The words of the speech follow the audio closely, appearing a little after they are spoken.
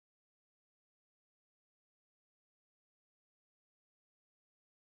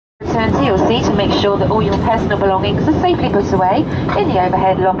Return to your seat and make sure that all your personal belongings are safely put away in the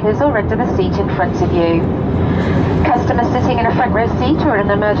overhead lockers or under the seat in front of you. Customers sitting in a front row seat or in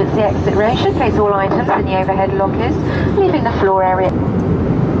an emergency exit row should place all items in the overhead lockers, leaving the floor area.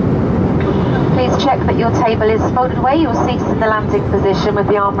 Please check that your table is folded away, your seat is in the landing position with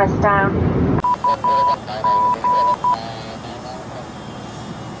the armrest down.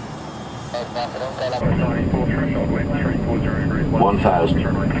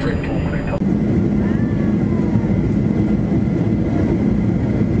 1,000.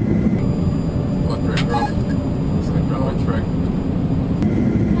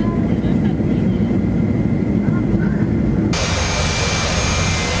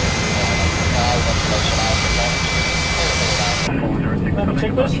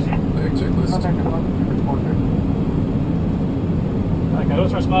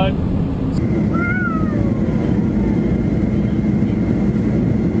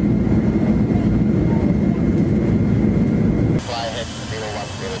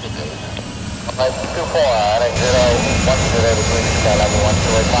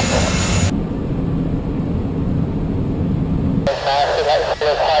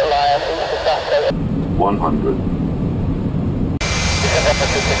 100.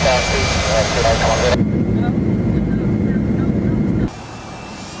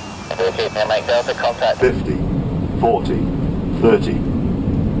 Make Delta contact. 50, 40, 30,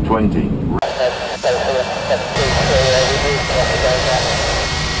 20.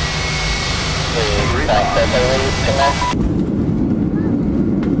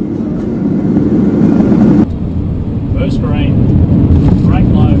 First green, brake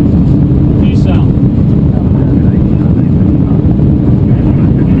low, new south.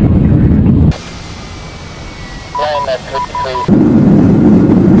 Line that 53.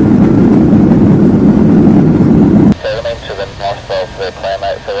 To the north of the climb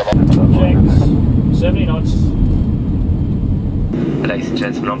out for the 70 knots. Ladies and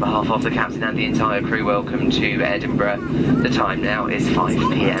gentlemen, on behalf of the captain and the entire crew, welcome to Edinburgh. The time now is 5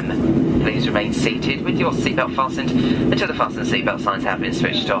 PM. Please remain seated with your seatbelt fastened until the fasten seatbelt signs have been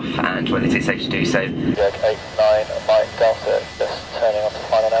switched off, and when it is safe to do so. 89 Mike Delta, just turning off the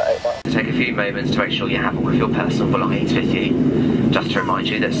final note 89. To take a few moments to make sure you have all of your personal belongings with you. Just to remind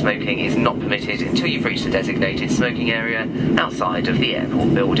you that smoking is not permitted until you've reached the designated smoking area outside of the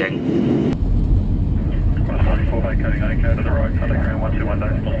airport building. 44 vacating ICAO to the right, telegram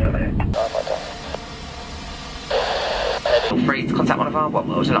 121.7. Feel free to contact one of our One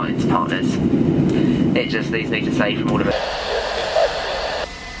World Alliance partners. It just leaves me to say from all of it.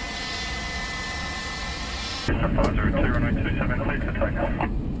 502 runway 27, clear to takeoff.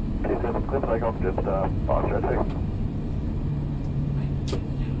 27, clear to takeoff, just 502.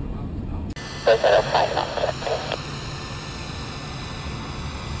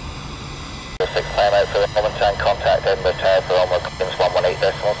 Climb out for the moment and contact Edinburgh Tower for onward claims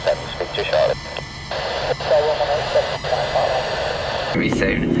 118.7. Speak to you shortly. Very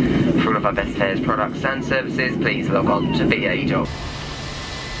soon. For all of our best fares, products and services, please log on to BA.com.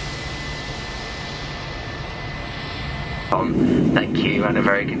 Thank you and a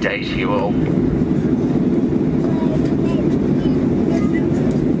very good day to you all.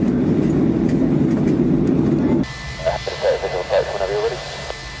 Whenever you're ready.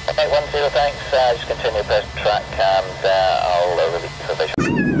 810, thanks. Just continue press track and I'll release the visual.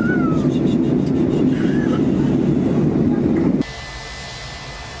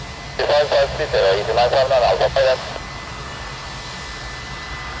 You can live on that, I'll go by them.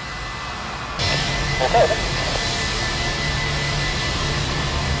 Okay then.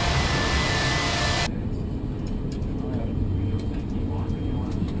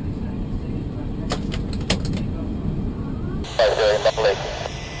 Lovely.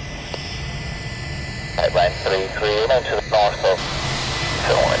 Line 33, into the north of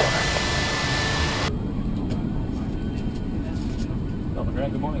Philwood.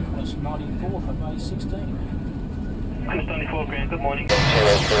 Good morning, that's 94 for May 16. 94 grand, good morning.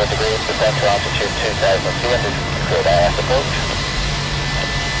 280 degrees, the center altitude 2,200, good air approach.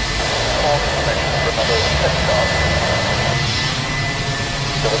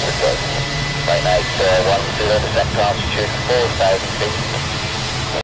 Right now, 10, the center altitude 4,000 feet.